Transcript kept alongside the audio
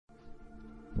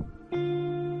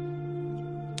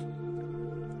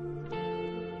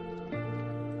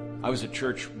I was at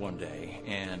church one day,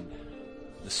 and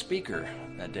the speaker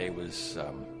that day was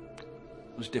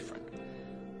different.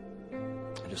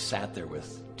 I just sat there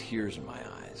with tears in my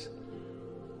eyes,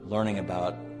 learning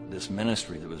about this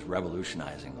ministry that was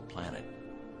revolutionizing the planet.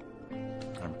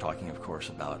 I'm talking, of course,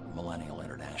 about Millennial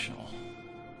International.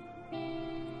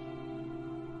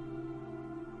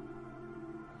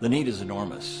 The need is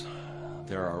enormous.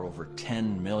 There are over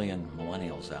 10 million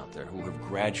millennials out there who have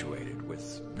graduated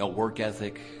with no work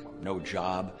ethic, no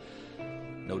job,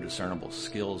 no discernible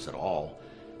skills at all,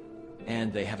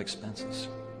 and they have expenses.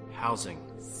 Housing.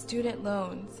 Student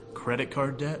loans. Credit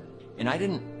card debt. And I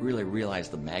didn't really realize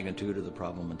the magnitude of the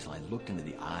problem until I looked into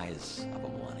the eyes of a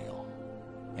millennial.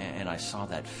 And I saw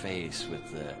that face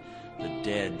with the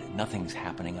dead, nothing's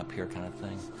happening up here kind of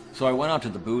thing. So I went out to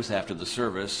the booth after the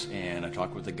service, and I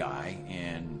talked with the guy,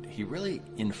 and he really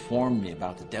informed me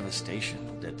about the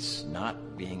devastation that's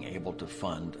not being able to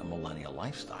fund a millennial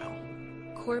lifestyle.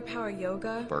 Core Power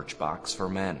Yoga. Birchbox for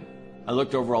Men. I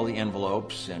looked over all the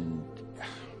envelopes, and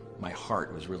my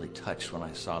heart was really touched when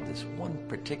I saw this one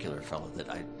particular fellow that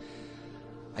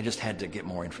I just had to get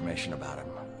more information about him.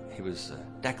 He was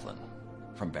Declan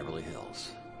from Beverly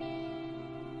Hills.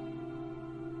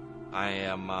 I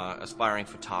am an aspiring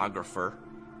photographer.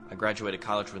 I graduated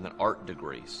college with an art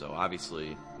degree, so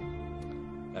obviously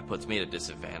that puts me at a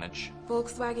disadvantage.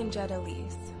 Volkswagen Jetta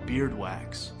lease. Beard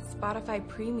wax. Spotify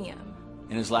Premium.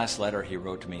 In his last letter, he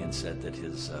wrote to me and said that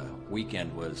his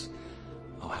weekend was,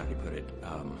 how did he put it?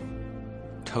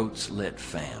 Totes lit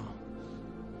fam.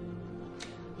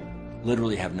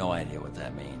 Literally have no idea what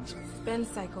that means. Spin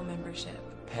Cycle membership.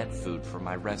 Pet food for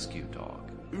my rescue dog.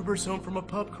 Uber's home from a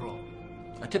pub crawl.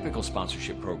 A typical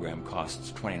sponsorship program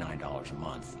costs $29 a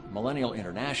month. Millennial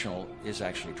International is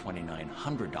actually $2,900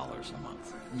 a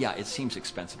month. Yeah, it seems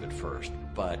expensive at first,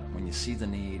 but when you see the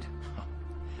need,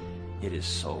 it is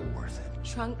so worth it.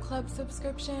 Trunk Club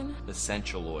subscription.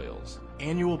 Essential oils.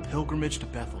 Annual pilgrimage to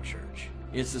Bethel Church.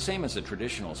 It's the same as a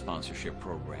traditional sponsorship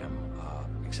program,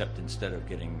 except instead of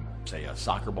getting, say, a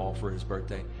soccer ball for his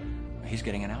birthday, he's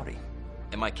getting an Audi.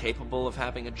 Am I capable of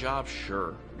having a job?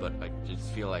 Sure, but I just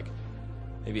feel like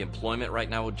maybe employment right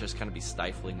now would just kind of be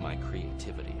stifling my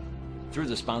creativity. Through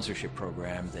the sponsorship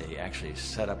program, they actually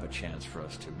set up a chance for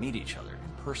us to meet each other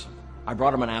in person. I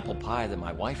brought him an apple pie that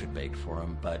my wife had baked for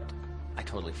him, but I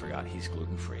totally forgot he's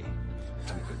gluten-free,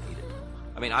 so we couldn't eat it.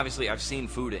 I mean, obviously, I've seen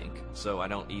Food Inc., so I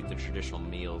don't eat the traditional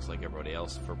meals like everybody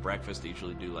else. For breakfast, I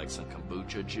usually do like some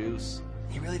kombucha juice.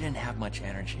 He really didn't have much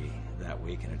energy that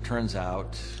week, and it turns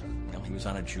out, he was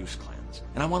on a juice cleanse.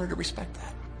 And I wanted to respect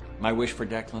that. My wish for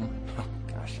Declan,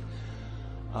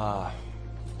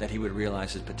 that he would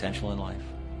realize his potential in life,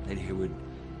 that he would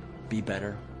be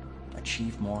better,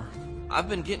 achieve more. I've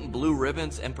been getting blue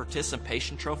ribbons and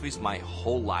participation trophies my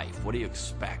whole life. What do you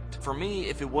expect? For me,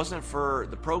 if it wasn't for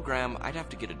the program, I'd have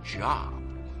to get a job.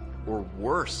 Or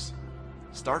worse,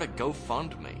 start a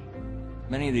GoFundMe.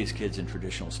 Many of these kids in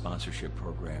traditional sponsorship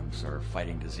programs are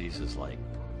fighting diseases like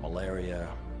malaria,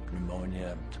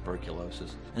 pneumonia,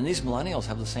 tuberculosis. And these millennials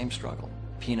have the same struggle.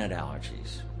 Peanut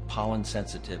allergies, pollen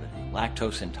sensitivity,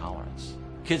 lactose intolerance.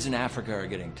 Kids in Africa are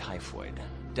getting typhoid.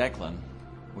 Declan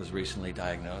was recently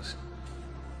diagnosed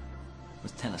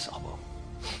with tennis elbow.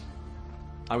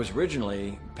 I was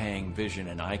originally paying vision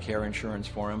and eye care insurance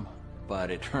for him,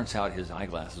 but it turns out his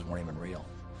eyeglasses weren't even real.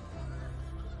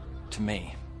 To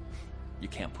me, you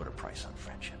can't put a price on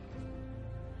friendship.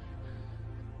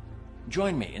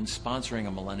 Join me in sponsoring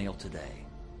a millennial today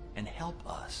and help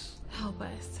us. Help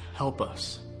us. Help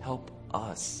us. Help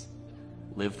us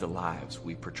live the lives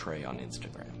we portray on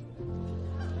Instagram.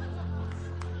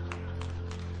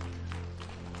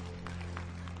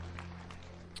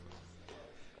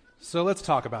 So let's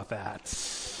talk about that.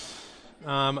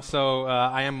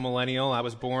 I am a millennial. I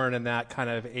was born in that kind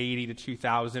of 80 to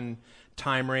 2000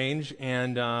 time range,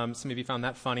 and some of you found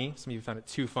that funny. Some of you found it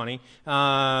too funny.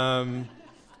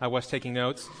 I was taking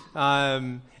notes.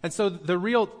 And so the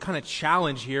real kind of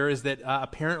challenge here is that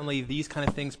apparently these kind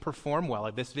of things perform well.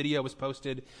 Like this video was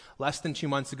posted less than 2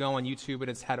 months ago on YouTube, and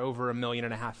it's had over 1.5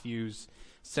 million views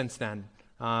since then.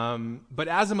 But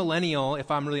as a millennial,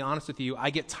 if I'm really honest with you, I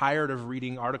get tired of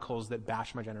reading articles that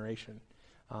bash my generation.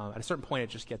 At a certain point, it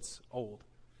just gets old.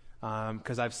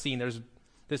 Because I've seen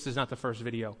this is not the first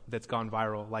video that's gone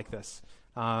viral like this.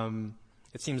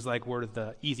 It seems like we're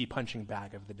the easy punching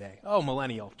bag of the day. Oh,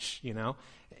 millennial,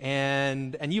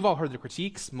 And you've all heard the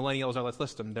critiques. Millennials are, let's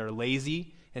list them. They're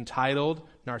lazy, entitled,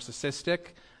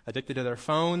 narcissistic, addicted to their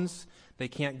phones. They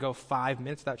can't go 5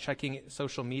 minutes without checking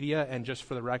social media. And just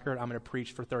for the record, I'm going to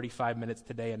preach for 35 minutes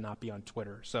today and not be on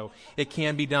Twitter. So it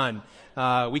can be done.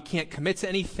 We can't commit to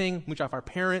anything, mooch off our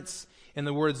parents. In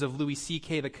the words of Louis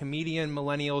C.K., the comedian,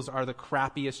 millennials are the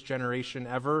crappiest generation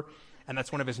ever. And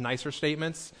that's one of his nicer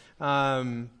statements.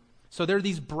 So there are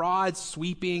these broad,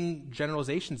 sweeping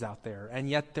generalizations out there. And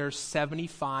yet there's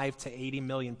 75 to 80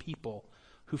 million people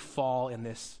who fall in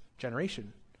this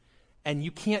generation. And you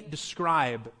can't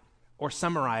describe or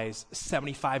summarize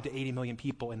 75 to 80 million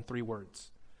people in 3 words,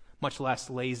 much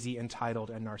less lazy, entitled,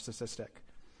 and narcissistic.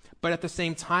 But at the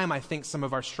same time, I think some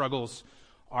of our struggles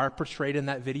are portrayed in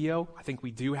that video. I think we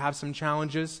do have some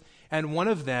challenges, and one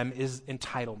of them is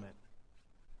entitlement.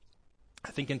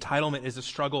 I think entitlement is a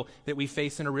struggle that we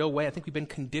face in a real way. I think we've been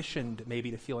conditioned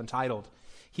maybe to feel entitled.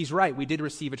 He's right, we did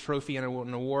receive a trophy and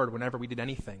an award whenever we did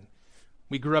anything.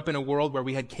 We grew up in a world where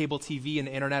we had cable TV and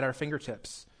the internet at our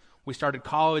fingertips. We started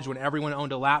college when everyone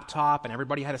owned a laptop and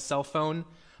everybody had a cell phone.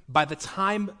 By the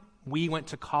time we went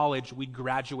to college, we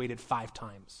graduated 5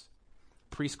 times.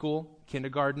 Preschool,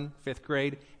 kindergarten, 5th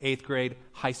grade, 8th grade,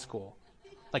 high school.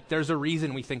 Like, there's a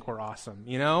reason we think we're awesome,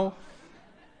 you know?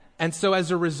 And so as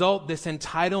a result, this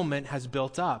entitlement has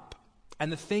built up.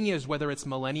 And the thing is, whether it's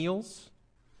millennials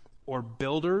or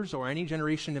builders or any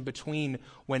generation in between,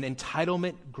 when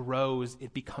entitlement grows,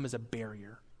 it becomes a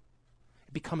barrier.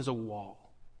 It becomes a wall.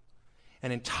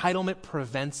 And entitlement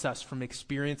prevents us from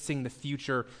experiencing the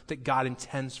future that God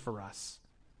intends for us.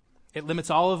 It limits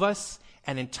all of us,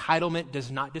 and entitlement does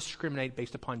not discriminate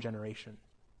based upon generation.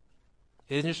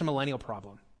 It isn't just a millennial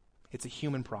problem. It's a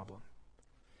human problem.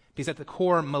 Because at the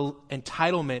core,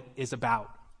 entitlement is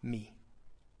about me.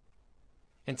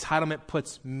 Entitlement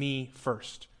puts me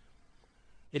first.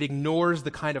 It ignores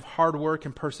the kind of hard work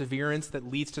and perseverance that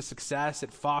leads to success.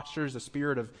 It fosters a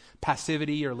spirit of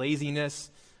passivity or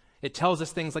laziness. It tells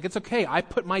us things like, it's okay, I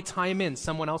put my time in,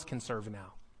 someone else can serve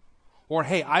now. Or,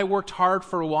 hey, I worked hard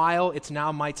for a while, it's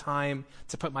now my time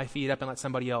to put my feet up and let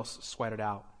somebody else sweat it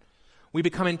out. We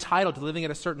become entitled to living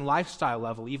at a certain lifestyle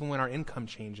level, even when our income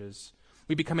changes.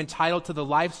 We become entitled to the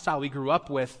lifestyle we grew up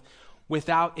with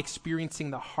without experiencing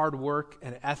the hard work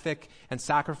and ethic and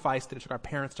sacrifice that it took our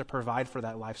parents to provide for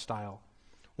that lifestyle.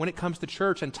 When it comes to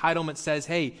church, entitlement says,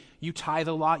 hey, you tithe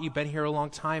a lot, you've been here a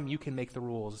long time, you can make the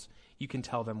rules. You can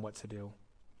tell them what to do.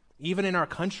 Even in our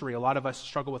country, a lot of us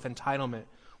struggle with entitlement.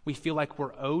 We feel like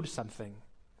we're owed something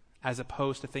as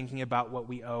opposed to thinking about what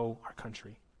we owe our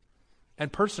country.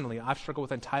 And personally, I've struggled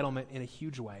with entitlement in a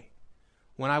huge way.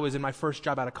 When I was in my first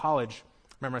job out of college,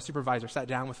 I remember my supervisor sat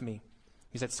down with me.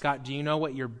 He said, Scott, do you know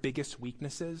what your biggest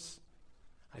weakness is?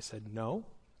 I said, no,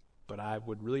 but I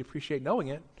would really appreciate knowing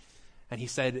it. And he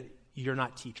said, you're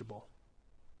not teachable.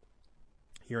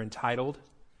 You're entitled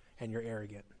and you're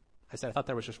arrogant. I said, I thought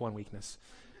there was just one weakness.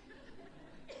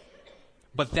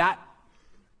 But that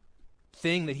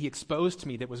thing that he exposed to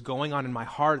me that was going on in my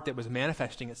heart, that was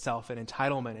manifesting itself in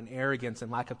entitlement and arrogance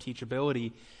and lack of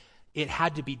teachability, it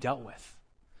had to be dealt with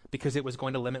because it was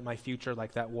going to limit my future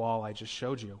like that wall I just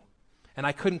showed you. And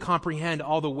I couldn't comprehend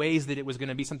all the ways that it was going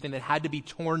to be something that had to be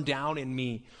torn down in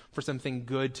me for something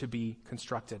good to be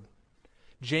constructed.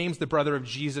 James, the brother of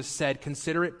Jesus, said,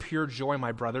 consider it pure joy,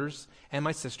 my brothers and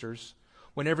my sisters,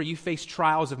 whenever you face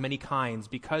trials of many kinds,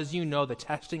 because you know the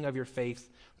testing of your faith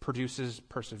produces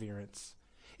perseverance.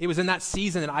 It was in that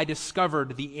season that I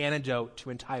discovered the antidote to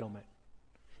entitlement.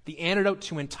 The antidote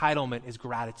to entitlement is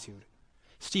gratitude.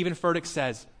 Stephen Furtick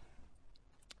says,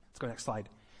 let's go next slide,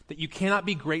 that you cannot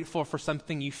be grateful for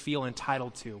something you feel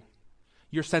entitled to.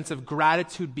 Your sense of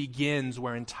gratitude begins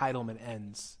where entitlement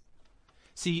ends.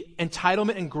 See,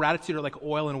 entitlement and gratitude are like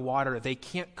oil and water. They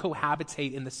can't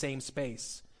cohabitate in the same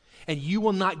space. And you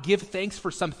will not give thanks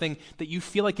for something that you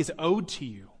feel like is owed to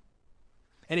you.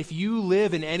 And if you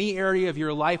live in any area of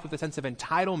your life with a sense of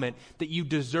entitlement that you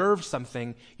deserve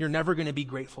something, you're never going to be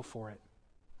grateful for it.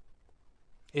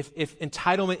 If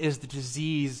entitlement is the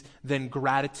disease, then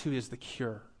gratitude is the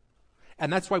cure.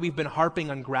 And that's why we've been harping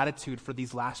on gratitude for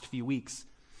these last few weeks.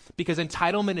 Because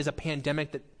entitlement is a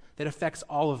pandemic that affects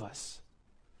all of us.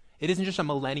 It isn't just a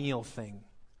millennial thing.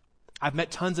 I've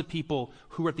met tons of people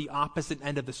who are at the opposite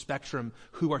end of the spectrum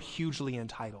who are hugely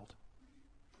entitled.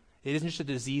 It isn't just a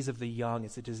disease of the young,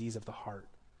 it's a disease of the heart.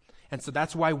 And so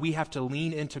that's why we have to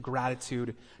lean into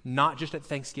gratitude, not just at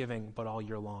Thanksgiving, but all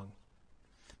year long.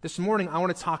 This morning, I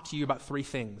want to talk to you about 3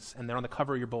 things, and they're on the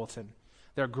cover of your bulletin.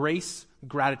 They're grace,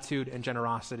 gratitude, and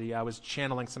generosity. I was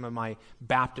channeling some of my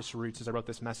Baptist roots as I wrote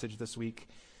this message this week.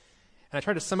 And I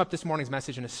tried to sum up this morning's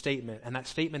message in a statement, and that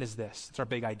statement is this. It's our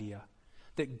big idea.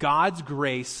 That God's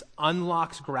grace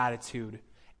unlocks gratitude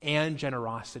and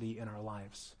generosity in our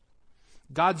lives.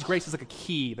 God's grace is like a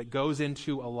key that goes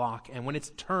into a lock, and when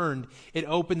it's turned, it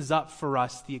opens up for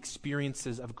us the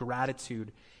experiences of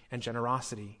gratitude and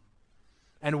generosity.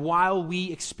 And while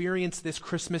we experience this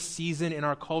Christmas season in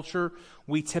our culture,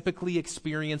 we typically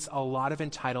experience a lot of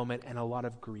entitlement and a lot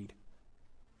of greed.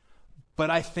 But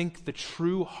I think the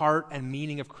true heart and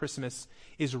meaning of Christmas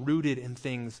is rooted in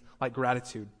things like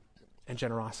gratitude and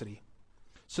generosity.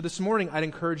 So this morning, I'd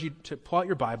encourage you to pull out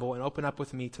your Bible and open up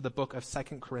with me to the book of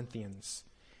 2 Corinthians.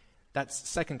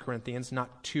 That's 2 Corinthians,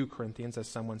 not 2 Corinthians, as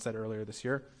someone said earlier this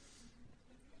year.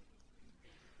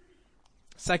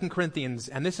 2 Corinthians,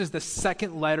 and this is the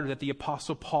second letter that the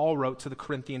Apostle Paul wrote to the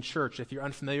Corinthian church. If you're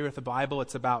unfamiliar with the Bible,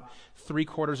 it's about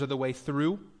 3/4 of the way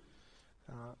through.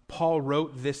 Paul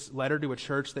wrote this letter to a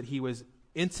church that he was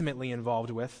intimately involved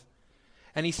with.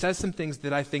 And he says some things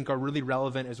that I think are really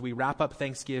relevant as we wrap up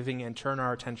Thanksgiving and turn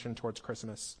our attention towards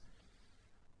Christmas.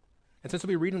 And since we'll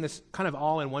be reading this kind of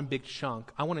all in one big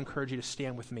chunk, I want to encourage you to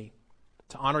stand with me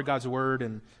to honor God's word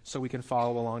and so we can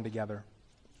follow along together.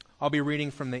 I'll be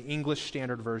reading from the English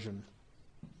Standard Version.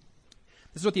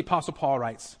 This is what the Apostle Paul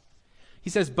writes. He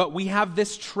says, "But we have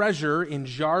this treasure in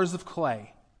jars of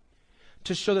clay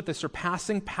to show that the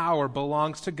surpassing power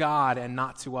belongs to God and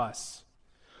not to us.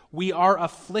 We are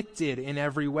afflicted in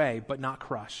every way, but not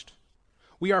crushed.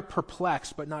 We are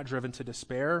perplexed, but not driven to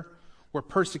despair. We're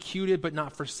persecuted, but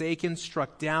not forsaken,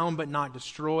 struck down, but not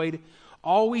destroyed,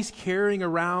 always carrying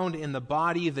around in the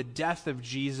body the death of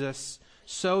Jesus,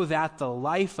 so that the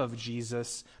life of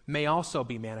Jesus may also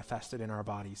be manifested in our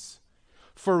bodies.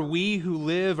 For we who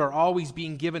live are always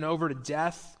being given over to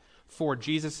death for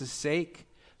Jesus' sake,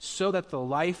 so that the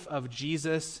life of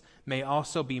Jesus may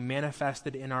also be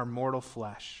manifested in our mortal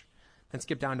flesh." Then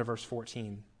skip down to verse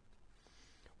 14.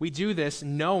 "We do this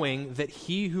knowing that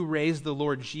he who raised the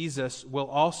Lord Jesus will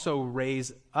also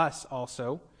raise us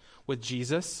also with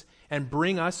Jesus and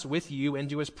bring us with you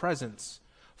into his presence.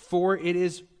 For it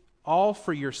is all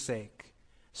for your sake,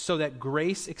 so that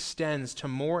grace extends to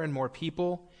more and more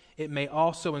people. It may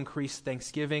also increase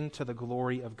thanksgiving to the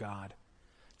glory of God."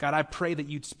 God, I pray that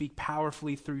you'd speak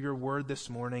powerfully through your word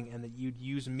this morning and that you'd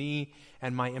use me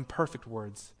and my imperfect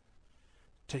words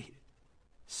to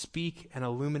speak and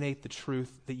illuminate the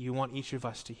truth that you want each of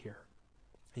us to hear.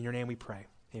 In your name we pray.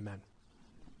 Amen.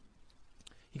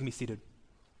 You can be seated.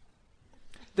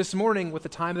 This morning, with the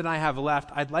time that I have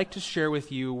left, I'd like to share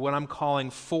with you what I'm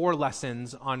calling 4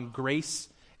 lessons on grace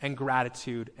and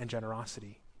gratitude and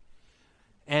generosity.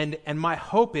 And my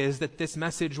hope is that this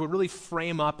message would really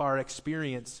frame up our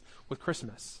experience with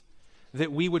Christmas,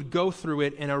 that we would go through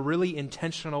it in a really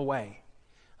intentional way.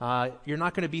 You're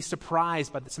not going to be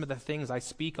surprised by some of the things I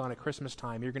speak on at Christmas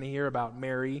time. You're going to hear about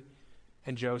Mary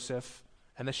and Joseph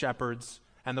and the shepherds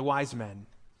and the wise men.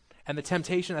 And the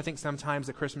temptation, I think, sometimes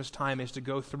at Christmas time is to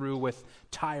go through with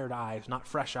tired eyes, not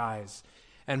fresh eyes.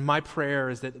 And my prayer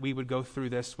is that we would go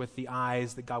through this with the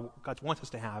eyes that God wants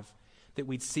us to have, that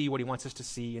we'd see what he wants us to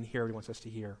see and hear what he wants us to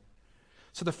hear.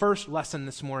 So the first lesson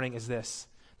this morning is this,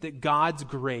 that God's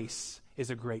grace is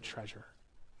a great treasure.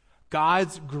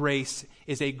 God's grace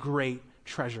is a great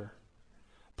treasure.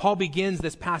 Paul begins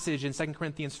this passage in 2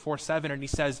 Corinthians 4:7, and he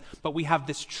says, "But we have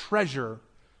this treasure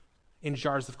in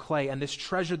jars of clay." And this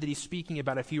treasure that he's speaking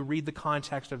about, if you read the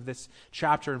context of this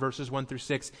chapter in verses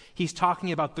 1-6, he's talking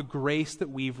about the grace that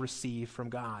we've received from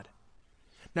God.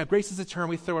 Now, grace is a term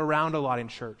we throw around a lot in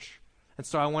church. And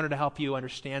so I wanted to help you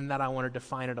understand that. I wanted to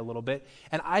define it a little bit.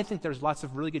 And I think there's lots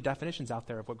of really good definitions out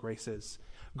there of what grace is.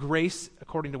 Grace,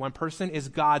 according to one person, is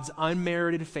God's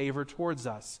unmerited favor towards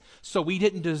us. So we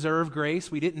didn't deserve grace.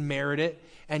 We didn't merit it.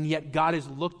 And yet God has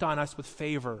looked on us with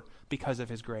favor because of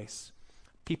his grace.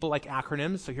 People like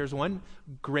acronyms. So here's one.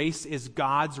 Grace is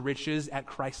God's riches at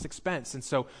Christ's expense. And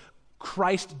so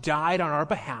Christ died on our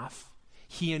behalf.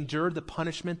 He endured the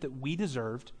punishment that we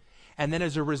deserved. And then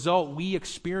as a result, we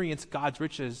experience God's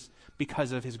riches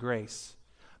because of his grace.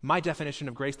 My definition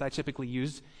of grace that I typically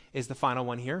use is the final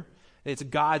one here. It's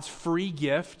God's free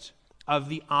gift of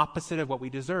the opposite of what we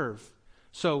deserve.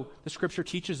 So the scripture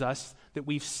teaches us that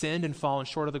we've sinned and fallen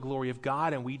short of the glory of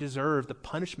God, and we deserve the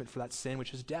punishment for that sin,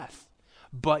 which is death.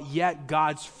 But yet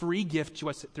God's free gift to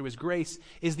us through his grace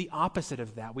is the opposite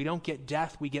of that. We don't get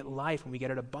death, we get life, and we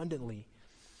get it abundantly.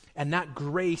 And that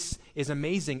grace is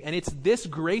amazing. And it's this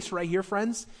grace right here,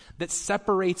 friends, that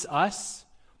separates us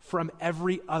from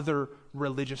every other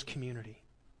religious community.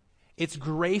 It's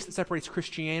grace that separates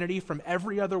Christianity from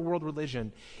every other world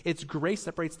religion. It's grace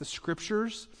that separates the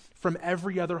scriptures from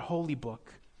every other holy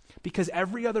book. Because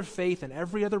every other faith and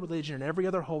every other religion and every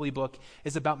other holy book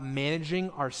is about managing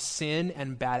our sin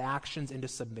and bad actions into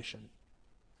submission.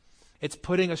 It's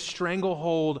putting a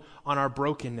stranglehold on our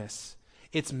brokenness.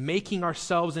 It's making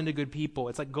ourselves into good people.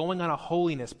 It's like going on a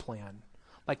holiness plan,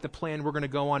 like the plan we're going to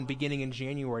go on beginning in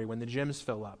January when the gyms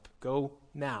fill up. Go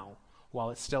now while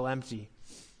it's still empty.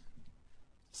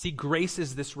 See, grace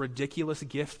is this ridiculous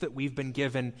gift that we've been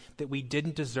given that we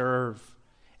didn't deserve.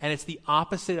 And it's the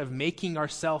opposite of making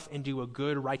ourselves into a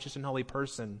good, righteous, and holy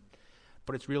person.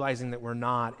 But it's realizing that we're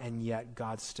not, and yet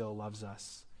God still loves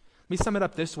us. Let me sum it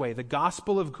up this way. The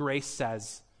gospel of grace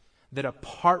says that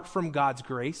apart from God's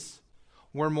grace,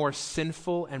 we're more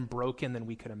sinful and broken than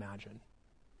we could imagine.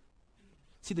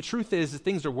 See, the truth is that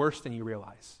things are worse than you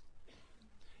realize.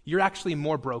 You're actually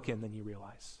more broken than you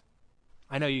realize.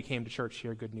 I know you came to church to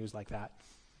hear good news like that.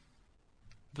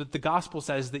 But the gospel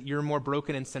says that you're more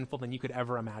broken and sinful than you could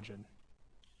ever imagine.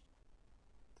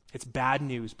 It's bad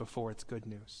news before it's good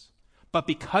news. But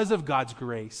because of God's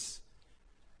grace,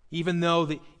 even though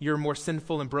that you're more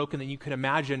sinful and broken than you could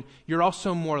imagine, you're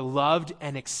also more loved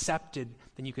and accepted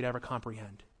than you could ever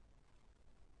comprehend.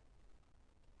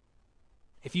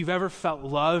 If you've ever felt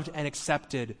loved and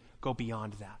accepted, go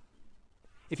beyond that.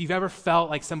 If you've ever felt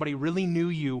like somebody really knew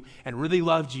you and really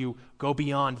loved you, go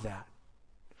beyond that.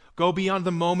 Go beyond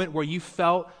the moment where you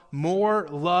felt more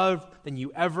loved than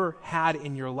you ever had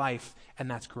in your life,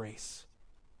 and that's grace.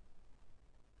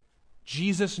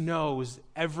 Jesus knows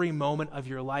every moment of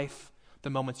your life, the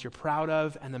moments you're proud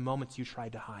of and the moments you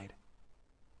tried to hide.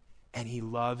 And he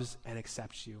loves and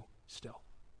accepts you still.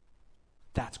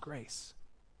 That's grace.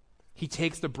 He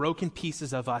takes the broken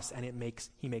pieces of us and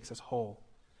he makes us whole.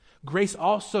 Grace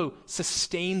also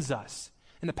sustains us.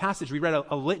 In the passage, we read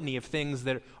a litany of things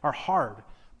that are hard.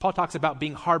 Paul talks about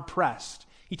being hard-pressed.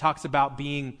 He talks about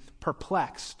being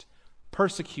perplexed,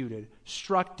 persecuted,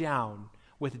 struck down,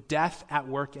 with death at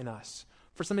work in us.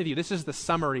 For some of you, this is the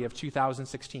summary of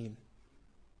 2016.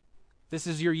 This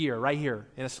is your year right here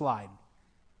in a slide.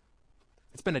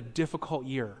 It's been a difficult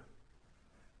year.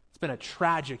 It's been a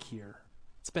tragic year.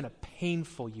 It's been a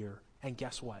painful year. And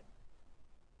guess what?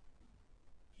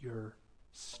 You're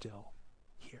still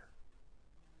here.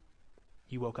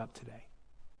 You woke up today,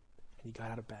 and you got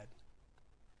out of bed,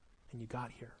 and you got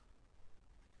here.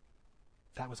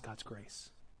 That was God's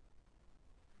grace.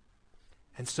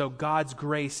 And so God's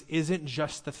grace isn't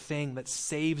just the thing that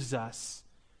saves us,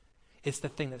 it's the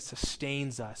thing that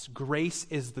sustains us. Grace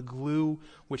is the glue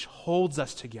which holds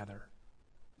us together.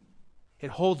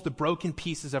 It holds the broken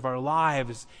pieces of our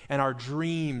lives and our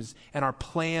dreams and our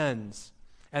plans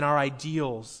and our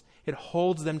ideals. It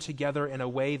holds them together in a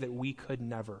way that we could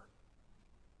never.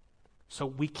 So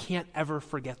we can't ever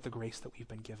forget the grace that we've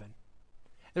been given.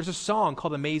 There's a song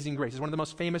called Amazing Grace. It's one of the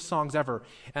most famous songs ever.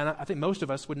 And I think most of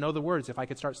us would know the words if I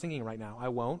could start singing right now. I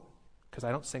won't, because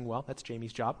I don't sing well. That's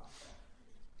Jamie's job.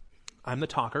 I'm the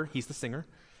talker. He's the singer.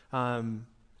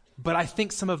 But I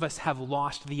think some of us have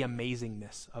lost the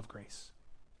amazingness of grace.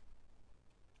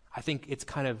 I think it's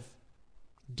kind of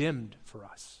dimmed for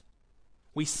us.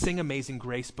 We sing Amazing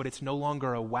Grace, but it's no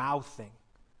longer a wow thing.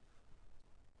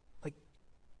 Like,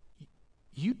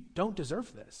 you don't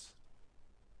deserve this.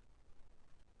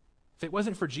 If it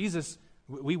wasn't for Jesus,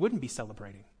 we wouldn't be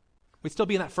celebrating. We'd still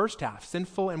be in that first half,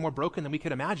 sinful and more broken than we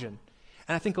could imagine.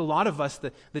 And I think a lot of us,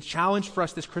 the challenge for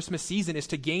us this Christmas season is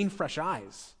to gain fresh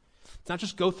eyes. It's not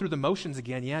just go through the motions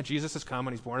again. Yeah, Jesus has come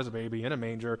and he's born as a baby in a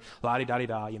manger,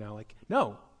 la-di-da-di-da,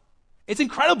 No. It's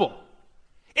incredible.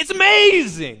 It's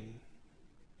amazing.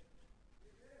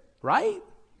 Right?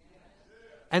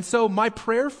 And so my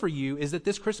prayer for you is that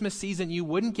this Christmas season you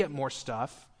wouldn't get more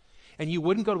stuff, and you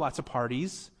wouldn't go to lots of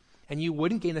parties, and you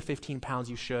wouldn't gain the 15 pounds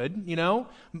you should,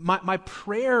 My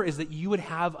prayer is that you would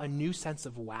have a new sense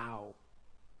of wow.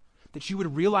 That you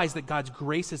would realize that God's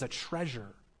grace is a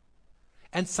treasure.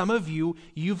 And some of you,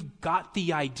 you've got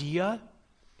the idea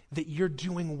that you're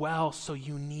doing well, so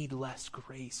you need less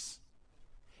grace.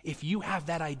 If you have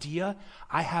that idea,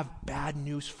 I have bad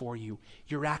news for you.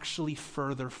 You're actually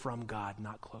further from God,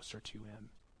 not closer to him.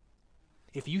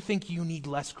 If you think you need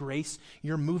less grace,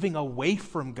 you're moving away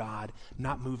from God,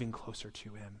 not moving closer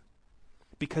to him.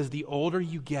 Because the older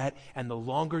you get and the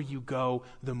longer you go,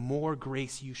 the more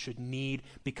grace you should need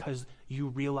because you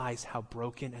realize how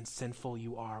broken and sinful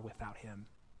you are without him.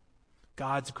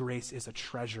 God's grace is a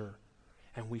treasure,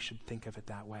 and we should think of it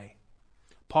that way.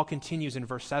 Paul continues in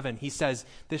verse 7. He says,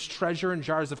 this treasure in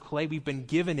jars of clay, we've been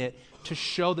given it to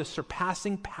show the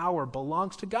surpassing power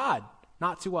belongs to God,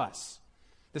 not to us.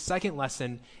 The second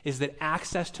lesson is that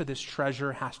access to this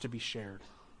treasure has to be shared.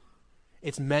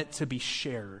 It's meant to be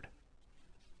shared.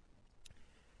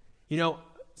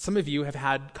 some of you have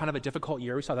had kind of a difficult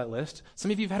year. We saw that list.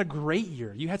 Some of you have had a great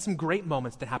year. You had some great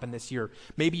moments that happened this year.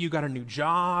 Maybe you got a new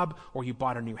job, or you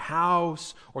bought a new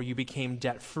house, or you became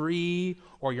debt-free,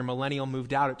 or your millennial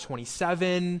moved out at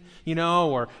 27,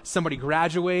 or somebody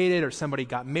graduated, or somebody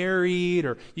got married,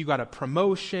 or you got a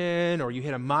promotion, or you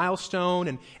hit a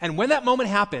milestone. And when that moment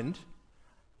happened,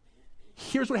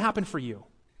 here's what happened for you.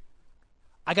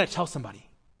 I got to tell somebody.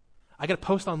 I got to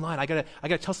post online. I got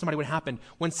to tell somebody what happened.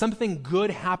 When something good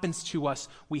happens to us,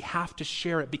 we have to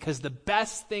share it because the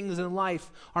best things in life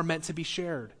are meant to be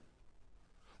shared.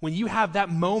 When you have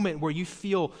that moment where you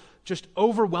feel just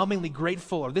overwhelmingly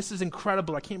grateful, or this is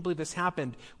incredible, I can't believe this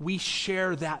happened, we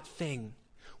share that thing.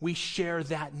 We share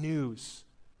that news.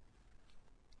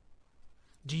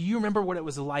 Do you remember what it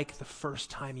was like the first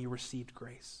time you received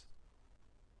grace?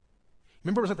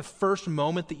 Remember, it was like the first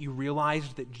moment that you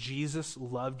realized that Jesus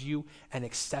loved you and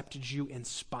accepted you in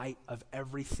spite of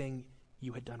everything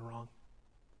you had done wrong?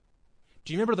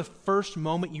 Do you remember the first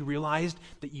moment you realized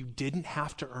that you didn't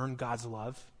have to earn God's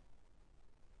love,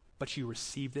 but you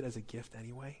received it as a gift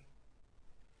anyway?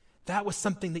 That was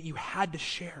something that you had to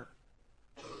share.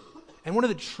 And one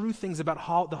of the true things about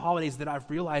the holidays that I've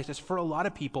realized is for a lot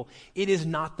of people, it is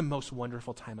not the most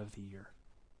wonderful time of the year.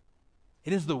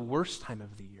 It is the worst time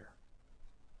of the year.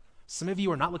 Some of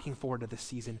you are not looking forward to this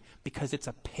season because it's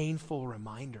a painful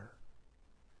reminder.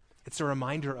 It's a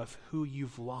reminder of who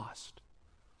you've lost,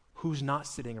 who's not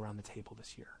sitting around the table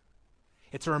this year.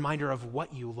 It's a reminder of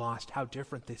what you lost, how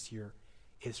different this year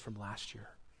is from last year.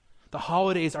 The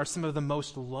holidays are some of the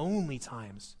most lonely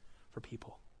times for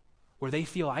people, where they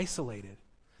feel isolated.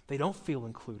 They don't feel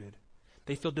included.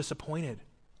 They feel disappointed.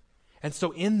 And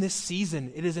so in this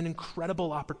season, it is an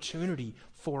incredible opportunity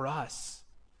for us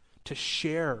to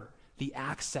share the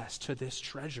access to this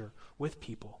treasure with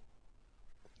people.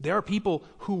 There are people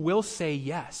who will say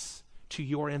yes to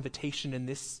your invitation in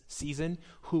this season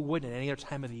who wouldn't at any other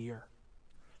time of the year.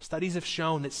 Studies have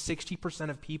shown that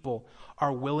 60% of people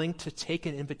are willing to take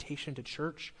an invitation to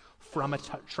church from a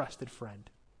trusted friend.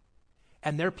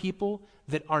 And they're people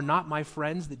that are not my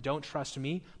friends, that don't trust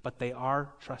me, but they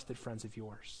are trusted friends of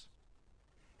yours.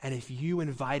 And if you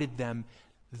invited them,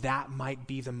 that might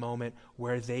be the moment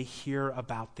where they hear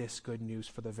about this good news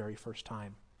for the very first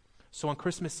time. So on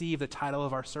Christmas Eve, the title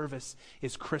of our service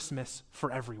is Christmas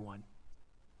for Everyone.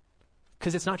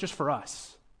 Because it's not just for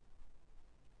us.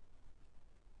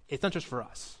 It's not just for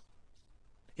us.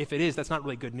 If it is, that's not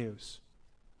really good news.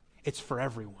 It's for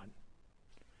everyone.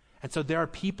 And so there are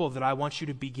people that I want you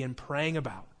to begin praying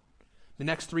about. The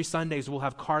next 3 Sundays, we'll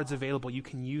have cards available you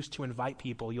can use to invite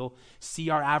people. You'll see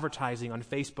our advertising on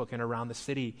Facebook and around the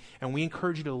city, and we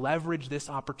encourage you to leverage this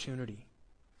opportunity.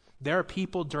 There are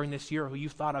people during this year who you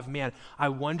thought of, man, I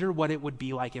wonder what it would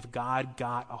be like if God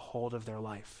got a hold of their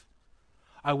life.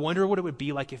 I wonder what it would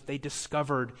be like if they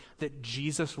discovered that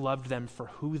Jesus loved them for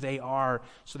who they are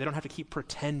so they don't have to keep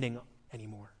pretending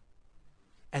anymore.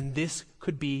 And this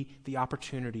could be the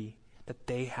opportunity that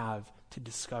they have to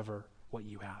discover what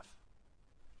you have.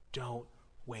 Don't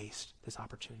waste this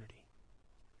opportunity.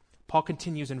 Paul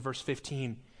continues in verse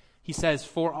 15. He says,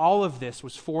 "For all of this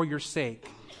was for your sake,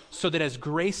 so that as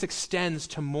grace extends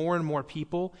to more and more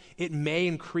people, it may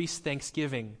increase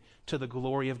thanksgiving to the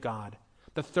glory of God."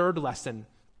 The third lesson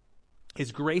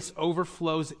is grace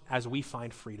overflows as we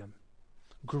find freedom.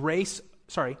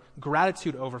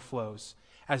 Gratitude overflows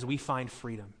as we find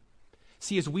freedom.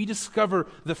 See, as we discover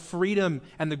the freedom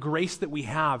and the grace that we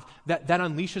have, that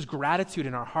unleashes gratitude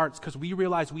in our hearts because we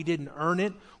realize we didn't earn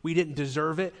it, we didn't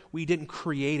deserve it, we didn't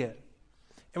create it.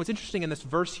 And what's interesting in this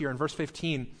verse here, in verse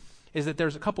 15, is that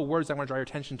there's a couple words I want to draw your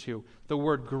attention to. The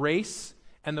word grace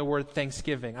and the word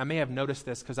thanksgiving. I may have noticed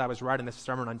this because I was writing this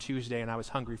sermon on Tuesday and I was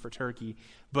hungry for turkey.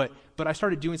 But I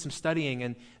started doing some studying,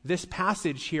 and this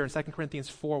passage here in 2 Corinthians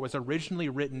 4 was originally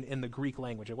written in the Greek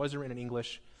language. It wasn't written in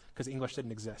English because English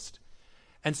didn't exist.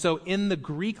 And so in the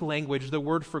Greek language, the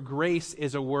word for grace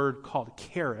is a word called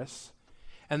charis,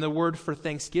 and the word for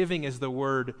thanksgiving is the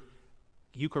word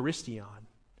Eucharistion.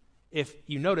 If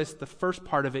you notice, the first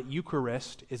part of it,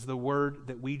 Eucharist, is the word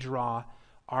that we draw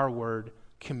our word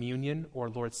communion or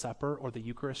Lord's Supper or the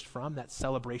Eucharist from, that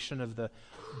celebration of the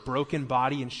broken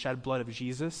body and shed blood of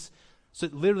Jesus. So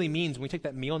it literally means when we take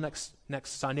that meal next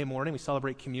Sunday morning, we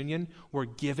celebrate communion, we're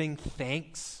giving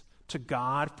thanks to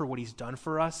God for what he's done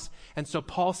for us. And so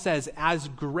Paul says, as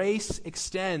grace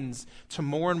extends to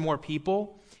more and more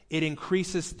people, it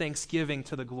increases thanksgiving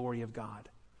to the glory of God.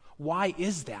 Why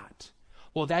is that?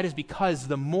 Well, that is because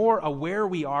the more aware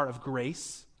we are of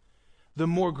grace, the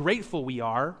more grateful we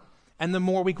are, and the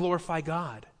more we glorify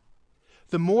God.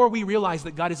 The more we realize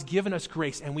that God has given us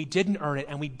grace and we didn't earn it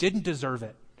and we didn't deserve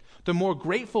it, the more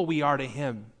grateful we are to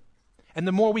Him, and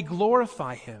the more we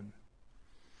glorify Him.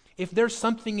 If there's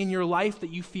something in your life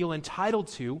that you feel entitled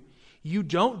to, you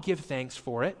don't give thanks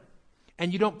for it,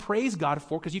 and you don't praise God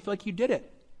for it because you feel like you did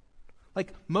it.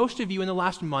 Like most of you in the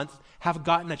last month have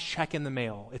gotten a check in the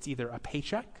mail. It's either a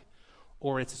paycheck,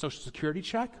 or it's a Social Security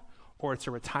check, or it's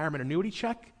a retirement annuity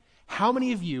check. How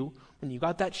many of you, when you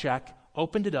got that check,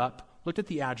 opened it up, looked at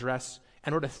the address,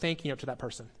 and wrote a thank you note to that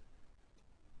person?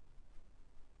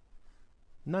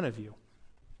 None of you.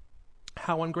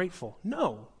 How ungrateful.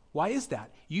 No. Why is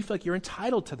that? You feel like you're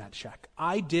entitled to that check.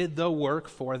 I did the work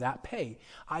for that pay.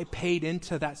 I paid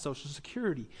into that Social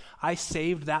Security. I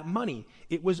saved that money.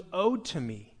 It was owed to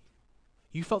me.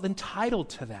 You felt entitled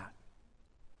to that.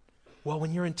 Well,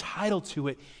 when you're entitled to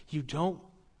it, you don't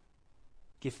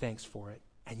give thanks for it,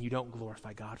 and you don't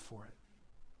glorify God for it.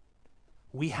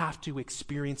 We have to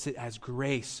experience it as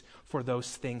grace for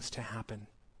those things to happen.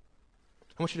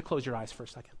 I want you to close your eyes for a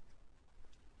second.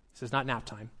 This is not nap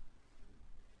time.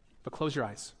 But close your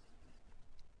eyes.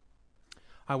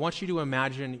 I want you to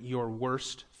imagine your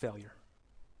worst failure.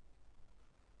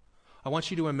 I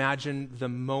want you to imagine the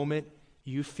moment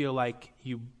you feel like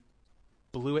you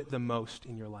blew it the most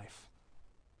in your life.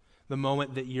 The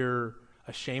moment that you're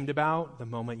ashamed about, the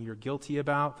moment you're guilty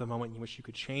about, the moment you wish you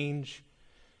could change.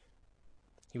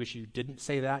 You wish you didn't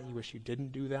say that, you wish you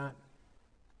didn't do that.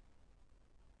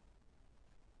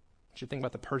 You should think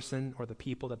about the person or the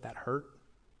people that hurt.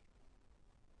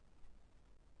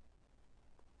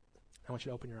 I want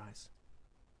you to open your eyes.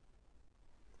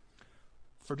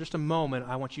 For just a moment,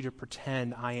 I want you to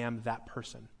pretend I am that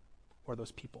person or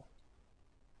those people.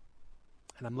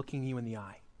 And I'm looking you in the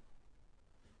eye.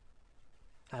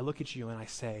 And I look at you and I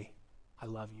say, I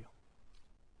love you.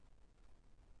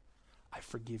 I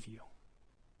forgive you.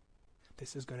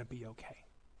 This is going to be okay.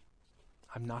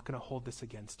 I'm not going to hold this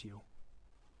against you.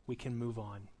 We can move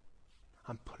on.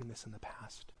 I'm putting this in the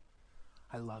past.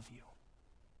 I love you.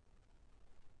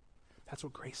 That's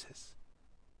what grace is.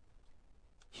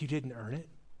 You didn't earn it.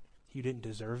 You didn't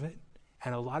deserve it.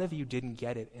 And a lot of you didn't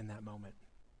get it in that moment.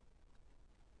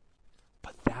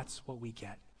 But that's what we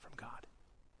get from God.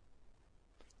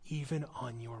 Even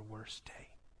on your worst day.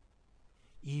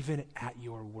 Even at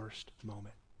your worst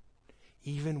moment.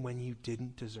 Even when you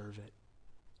didn't deserve it.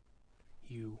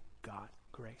 You got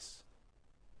grace.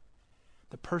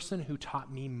 The person who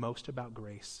taught me most about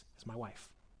grace is my wife.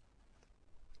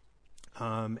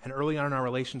 And early on in our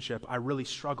relationship, I really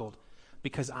struggled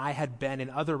because I had been in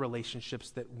other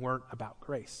relationships that weren't about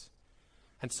grace.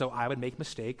 And so I would make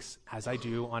mistakes, as I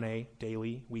do on a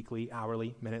daily, weekly,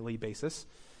 hourly, minutely basis.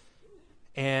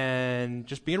 And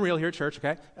just being real here at church,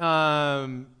 okay?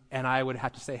 And I would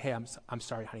have to say, hey, I'm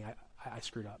sorry, honey, I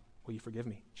screwed up. Will you forgive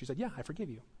me? She said, yeah, I forgive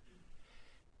you.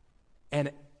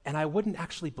 And I wouldn't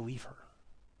actually believe her.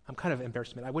 I'm kind of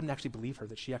embarrassed. I wouldn't actually believe her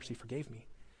that she actually forgave me.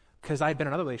 Because I had been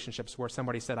in other relationships where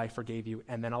somebody said, I forgave you,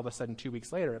 and then all of a sudden 2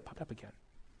 weeks later, it popped up again.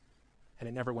 And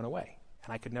it never went away.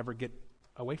 And I could never get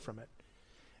away from it.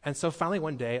 And so finally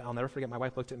one day, I'll never forget, my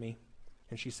wife looked at me,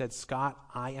 and she said, Scott,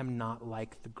 I am not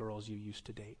like the girls you used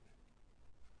to date.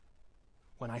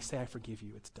 When I say I forgive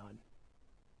you, it's done.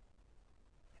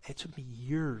 And it took me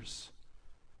years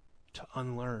to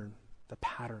unlearn the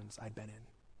patterns I'd been in.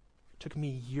 It took me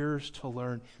years to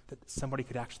learn that somebody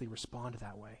could actually respond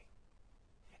that way.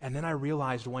 And then I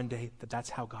realized one day that that's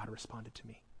how God responded to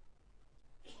me.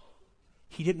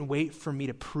 He didn't wait for me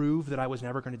to prove that I was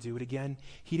never going to do it again.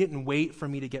 He didn't wait for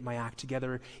me to get my act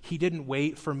together. He didn't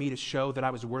wait for me to show that I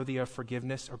was worthy of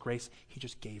forgiveness or grace. He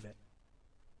just gave it.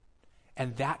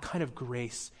 And that kind of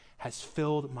grace has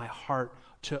filled my heart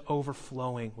to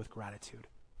overflowing with gratitude.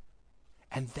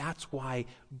 And that's why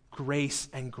grace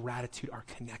and gratitude are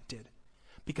connected.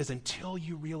 Because until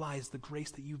you realize the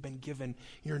grace that you've been given,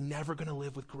 you're never going to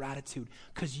live with gratitude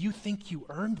because you think you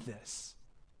earned this.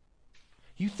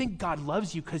 You think God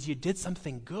loves you because you did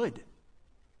something good.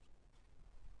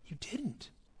 You didn't.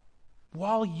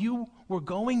 While you were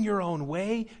going your own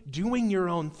way, doing your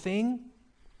own thing,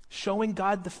 showing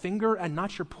God the finger and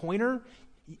not your pointer,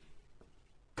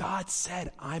 God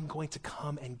said, I'm going to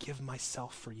come and give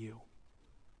myself for you.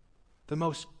 The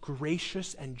most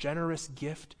gracious and generous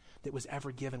gift that was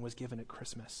ever given was given at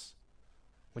Christmas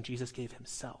when Jesus gave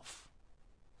himself.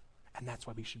 And that's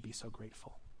why we should be so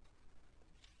grateful.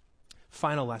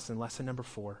 Final lesson, lesson number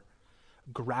 4.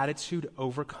 Gratitude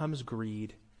overcomes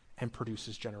greed and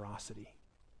produces generosity.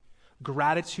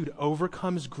 Gratitude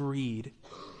overcomes greed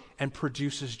and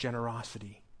produces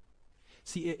generosity.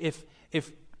 See, if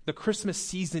the Christmas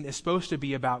season is supposed to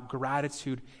be about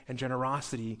gratitude and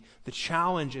generosity, the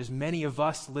challenge is many of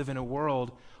us live in a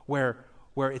world where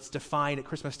where it's defined at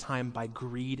Christmas time by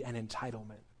greed and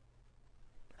entitlement.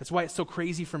 That's why it's so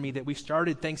crazy for me that we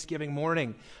started Thanksgiving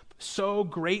morning so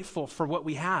grateful for what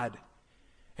we had,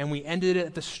 and we ended it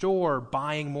at the store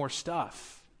buying more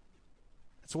stuff.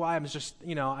 That's why I'm just,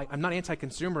 I'm not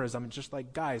anti-consumerism. I'm just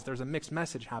like, guys, there's a mixed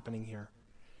message happening here.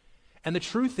 And the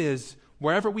truth is,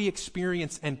 wherever we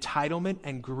experience entitlement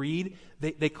and greed,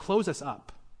 they close us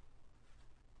up.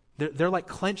 They're like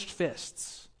clenched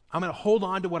fists. I'm going to hold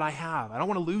on to what I have. I don't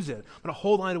want to lose it. I'm going to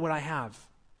hold on to what I have.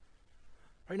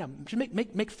 Right now, just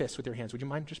make fists with your hands. Would you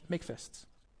mind? Just make fists.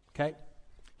 Okay?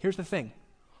 Here's the thing.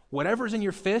 Whatever's in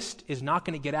your fist is not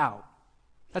going to get out.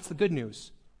 That's the good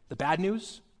news. The bad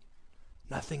news,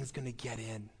 nothing's going to get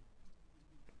in.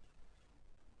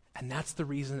 And that's the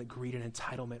reason that greed and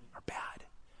entitlement are bad.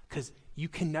 Because you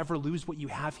can never lose what you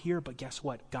have here, but guess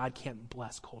what? God can't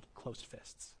bless closed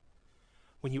fists.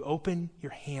 When you open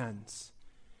your hands,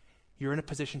 you're in a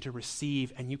position to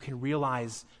receive, and you can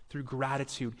realize through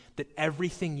gratitude that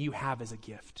everything you have is a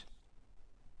gift.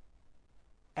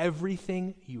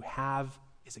 Everything you have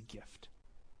is a gift.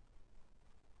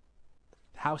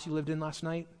 The house you lived in last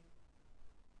night,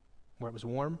 where it was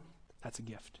warm, that's a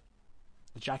gift.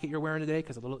 The jacket you're wearing today,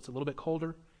 because it's a little bit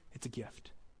colder, it's a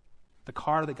gift. The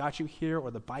car that got you here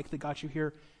or the bike that got you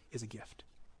here is a gift.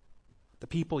 The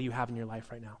people you have in your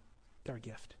life right now, they're a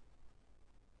gift.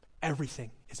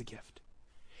 Everything is a gift.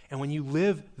 And when you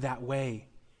live that way,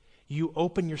 you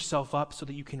open yourself up so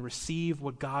that you can receive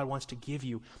what God wants to give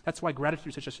you. That's why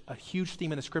gratitude is such a huge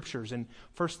theme in the scriptures. In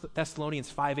 1 Thessalonians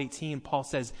 5:18, Paul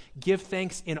says, "Give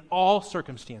thanks in all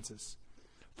circumstances,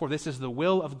 for this is the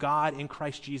will of God in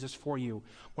Christ Jesus for you."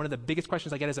 One of the biggest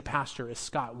questions I get as a pastor is,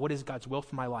 Scott, what is God's will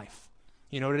for my life?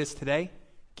 You know what it is today?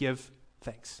 Give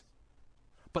thanks.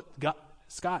 But God,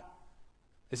 Scott,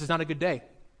 this is not a good day.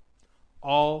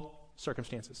 All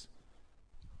circumstances.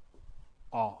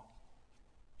 All.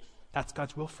 That's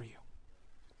God's will for you.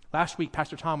 Last week,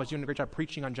 Pastor Tom was doing a great job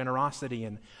preaching on generosity,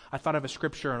 and I thought of a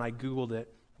scripture, and I Googled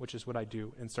it, which is what I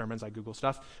do in sermons. I Google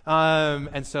stuff.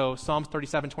 And so Psalms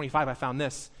 37:25, I found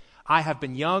this. "I have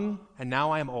been young, and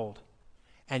now I am old,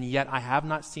 and yet I have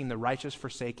not seen the righteous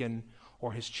forsaken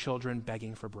or his children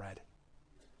begging for bread."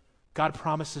 God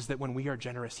promises that when we are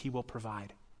generous, he will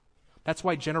provide. That's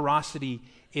why generosity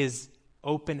is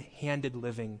open-handed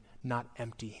living, not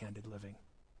empty-handed living.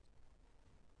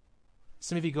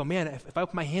 Some of you go, man, if I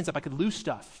open my hands up, I could lose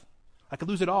stuff. I could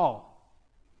lose it all.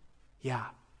 Yeah,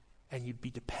 and you'd be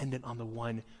dependent on the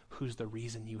one who's the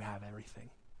reason you have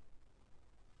everything.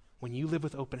 When you live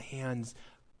with open hands,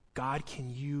 God can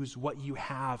use what you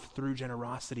have through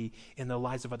generosity in the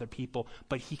lives of other people,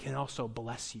 but he can also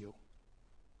bless you.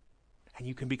 And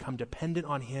you can become dependent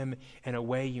on him in a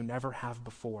way you never have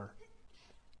before.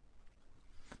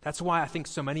 That's why I think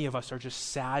so many of us are just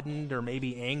saddened or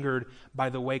maybe angered by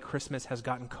the way Christmas has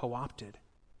gotten co-opted.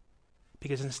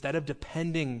 Because instead of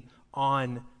depending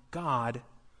on God,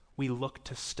 we look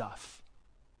to stuff.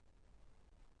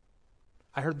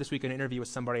 I heard this week an interview with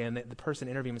somebody, and the person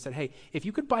interviewing me said, hey, if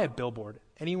you could buy a billboard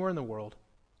anywhere in the world,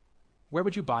 where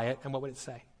would you buy it and what would it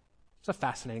say? It's a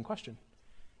fascinating question.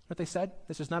 You know what they said?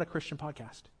 This is not a Christian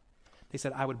podcast. They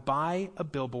said, I would buy a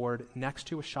billboard next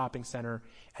to a shopping center,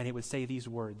 and it would say these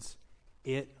words,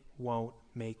 "It won't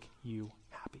make you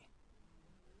happy."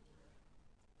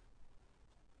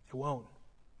 It won't.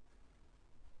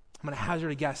 I'm going to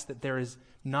hazard a guess that there is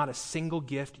not a single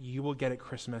gift you will get at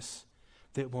Christmas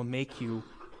that will make you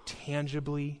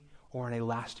tangibly or in a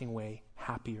lasting way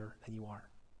happier than you are.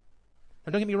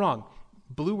 Now, don't get me wrong.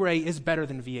 Blu-ray is better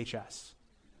than VHS.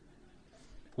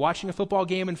 Watching a football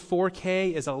game in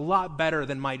 4K is a lot better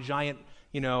than my giant,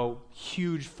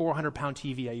 huge 400-pound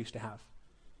TV I used to have.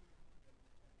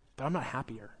 But I'm not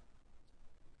happier.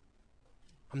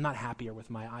 I'm not happier with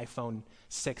my iPhone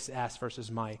 6S versus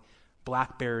my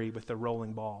BlackBerry with the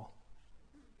rolling ball.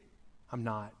 I'm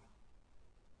not.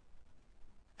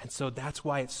 And so that's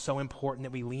why it's so important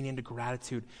that we lean into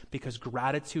gratitude, because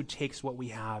gratitude takes what we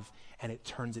have and it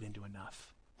turns it into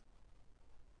enough.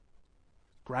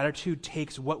 Gratitude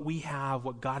takes what we have,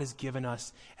 what God has given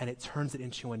us, and it turns it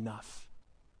into enough.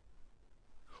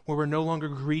 Where we're no longer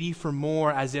greedy for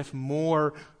more as if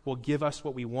more will give us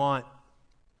what we want.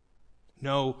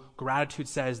 No, gratitude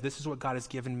says, this is what God has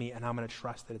given me, and I'm going to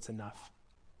trust that it's enough.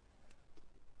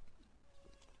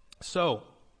 So,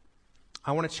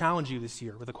 I want to challenge you this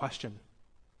year with a question.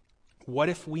 What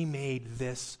if we made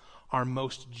this our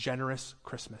most generous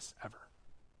Christmas ever?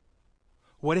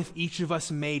 What if each of us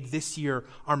made this year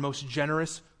our most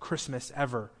generous Christmas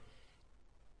ever?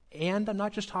 And I'm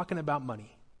not just talking about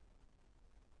money.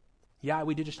 Yeah,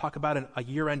 we did just talk about a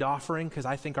year-end offering because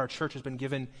I think our church has been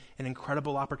given an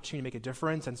incredible opportunity to make a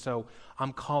difference. And so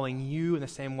I'm calling you in the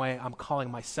same way I'm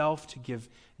calling myself to give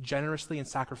generously and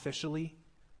sacrificially.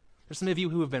 There's some of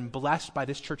you who have been blessed by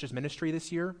this church's ministry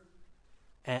this year,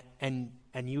 and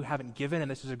you haven't given, and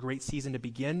this is a great season to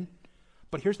begin.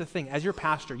 But here's the thing. As your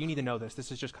pastor, you need to know this.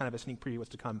 This is just kind of a sneak preview of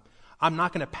what's to come. I'm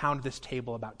not going to pound this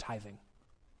table about tithing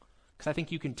because I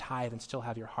think you can tithe and still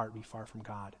have your heart be far from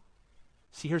God.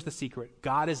 See, here's the secret.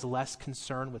 God is less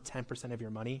concerned with 10% of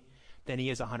your money than he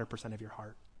is 100% of your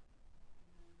heart.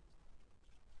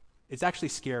 It's actually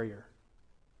scarier.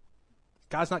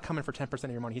 God's not coming for 10%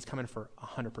 of your money. He's coming for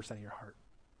 100% of your heart.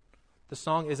 The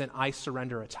song isn't I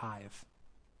surrender a tithe.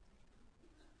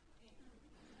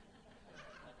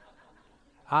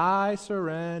 I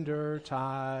surrender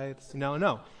tithes.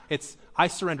 No. It's I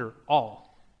surrender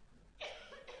all.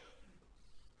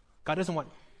 God doesn't want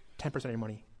 10% of your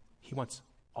money. He wants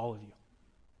all of you.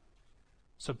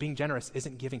 So being generous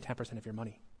isn't giving 10% of your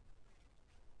money.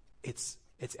 It's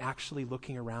actually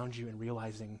looking around you and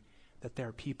realizing that there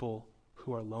are people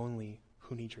who are lonely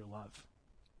who need your love.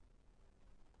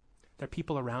 There are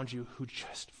people around you who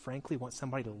just frankly want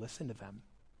somebody to listen to them.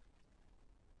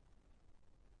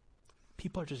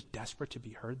 People are just desperate to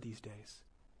be heard these days.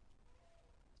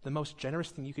 The most generous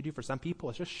thing you could do for some people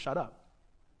is just shut up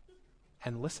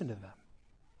and listen to them.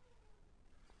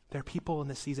 There are people in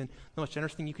this season, the most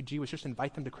generous thing you could do is just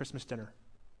invite them to Christmas dinner.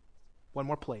 One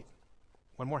more plate,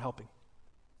 one more helping,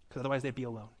 because otherwise they'd be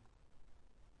alone.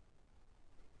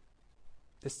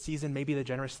 This season, maybe the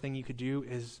generous thing you could do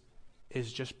is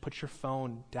just put your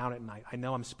phone down at night. I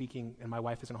know I'm speaking, and my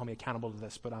wife isn't hold me accountable to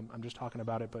this, but I'm just talking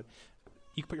about it. But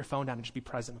you can put your phone down and just be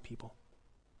present with people.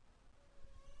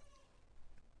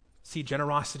 See,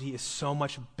 generosity is so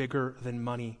much bigger than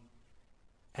money,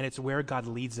 and it's where God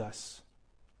leads us.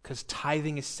 Because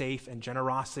tithing is safe and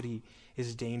generosity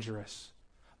is dangerous.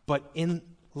 But in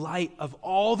light of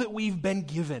all that we've been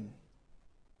given,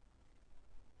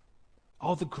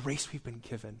 all the grace we've been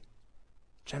given,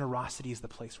 generosity is the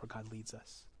place where God leads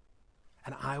us.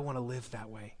 And I want to live that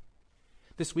way.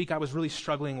 This week I was really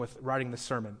struggling with writing the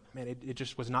sermon. Man, it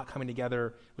just was not coming together.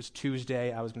 It was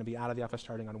Tuesday. I was going to be out of the office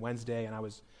starting on Wednesday, and I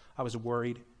was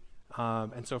worried.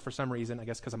 And so for some reason, I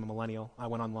guess because I'm a millennial, I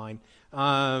went online.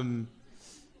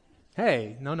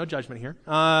 Hey, no judgment here.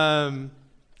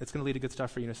 It's going to lead to good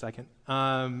stuff for you in a second.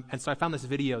 And so I found this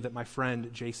video that my friend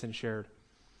Jason shared.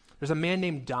 There's a man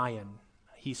named Dayan.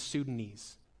 He's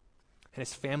Sudanese. And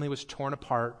his family was torn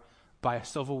apart by a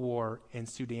civil war in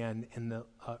Sudan in the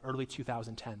early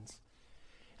 2010s. And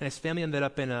his family ended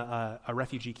up in a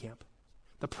refugee camp.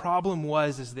 The problem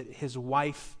is that his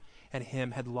wife and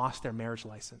him had lost their marriage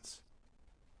license.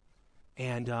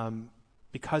 And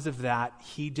because of that,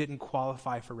 he didn't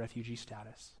qualify for refugee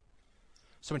status.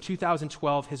 So in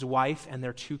 2012, his wife and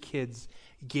their 2 kids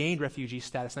gained refugee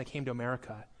status, and they came to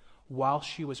America while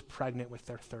she was pregnant with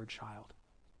their 3rd child.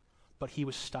 But he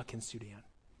was stuck in Sudan.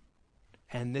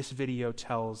 And this video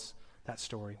tells that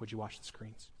story. Would you watch the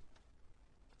screens?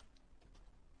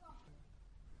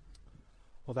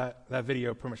 Well, that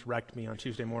video pretty much wrecked me on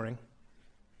Tuesday morning.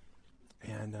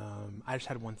 And I just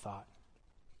had one thought.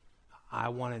 I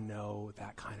want to know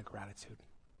that kind of gratitude.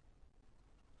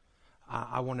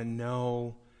 I want to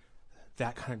know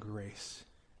that kind of grace.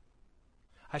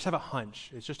 I just have a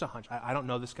hunch. It's just a hunch. I don't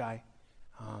know this guy.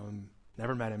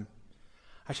 Never met him.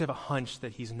 I just have a hunch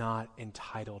that he's not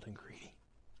entitled and greedy.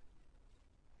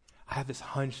 I have this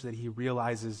hunch that he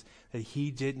realizes that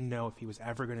he didn't know if he was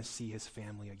ever going to see his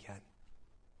family again.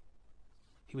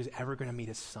 He was ever going to meet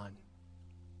his son.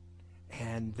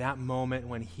 And that moment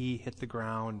when he hit the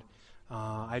ground,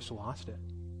 I just lost it.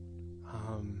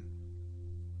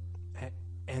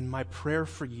 And my prayer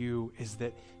for you is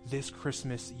that this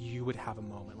Christmas you would have a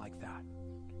moment like that.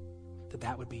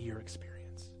 That would be your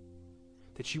experience.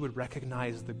 That you would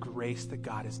recognize the grace that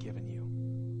God has given you.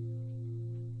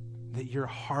 That your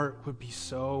heart would be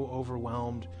so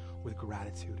overwhelmed with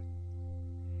gratitude.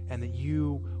 And that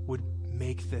you would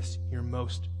make this your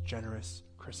most generous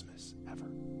Christmas ever.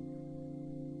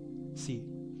 See,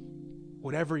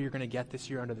 whatever you're going to get this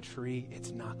year under the tree,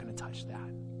 it's not going to touch that.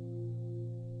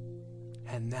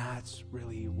 And that's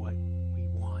really what we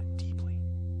want deeply.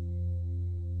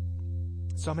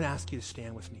 So I'm going to ask you to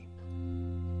stand with me.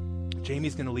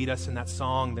 Jamie's going to lead us in that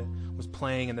song that was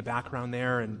playing in the background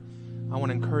there. And I want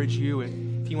to encourage you,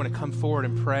 if you want to come forward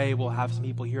and pray, we'll have some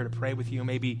people here to pray with you.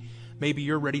 Maybe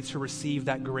you're ready to receive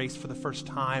that grace for the first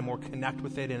time or connect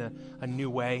with it in a new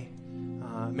way.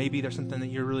 Maybe there's something that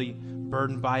you're really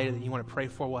burdened by it that you want to pray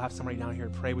for. We'll have somebody down here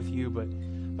to pray with you.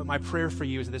 But my prayer for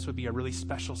you is that this would be a really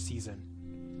special season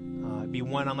be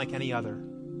one unlike any other,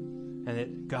 and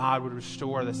that God would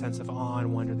restore the sense of awe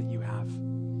and wonder that you have.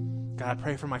 God, I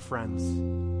pray for my friends.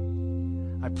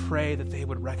 I pray that they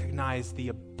would recognize the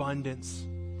abundance,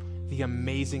 the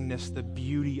amazingness, the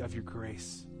beauty of your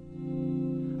grace.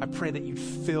 I pray that you'd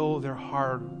fill their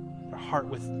heart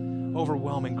with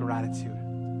overwhelming gratitude.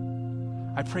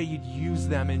 I pray you'd use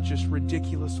them in just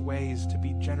ridiculous ways to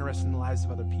be generous in the lives of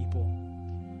other people.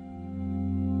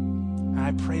 And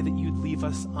I pray that you'd leave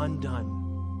us undone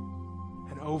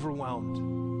and overwhelmed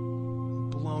and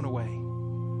blown away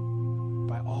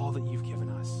by all that you've given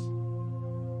us.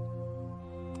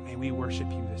 May we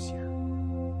worship you this year.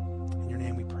 In your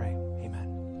name we pray. Amen.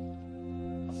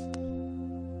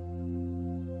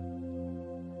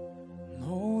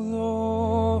 Oh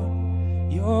Lord,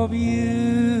 you're beautiful.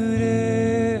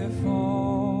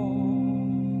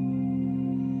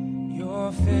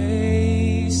 Your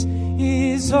face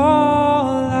is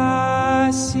all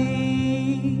I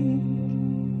see.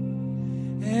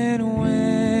 And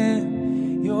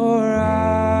when your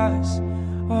eyes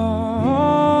are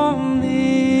on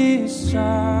this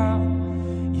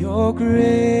child, your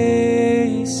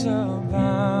grace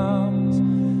abounds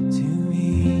to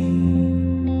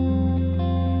me.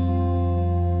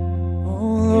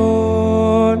 Oh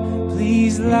Lord,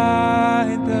 please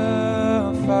light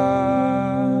the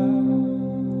fire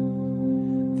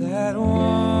that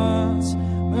once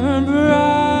burned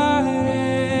bright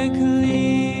and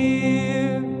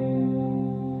clear.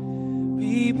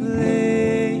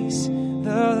 Replace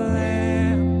the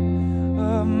lamp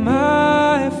of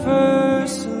my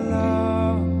first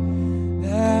love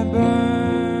that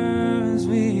burns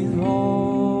with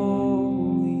holy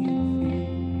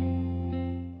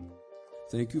fear.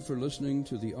 Thank you for listening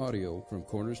to the audio from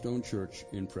Cornerstone Church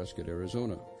in Prescott,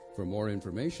 Arizona. For more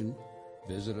information,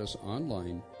 visit us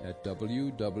online at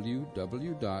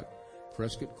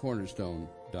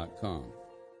www.prescottcornerstone.com.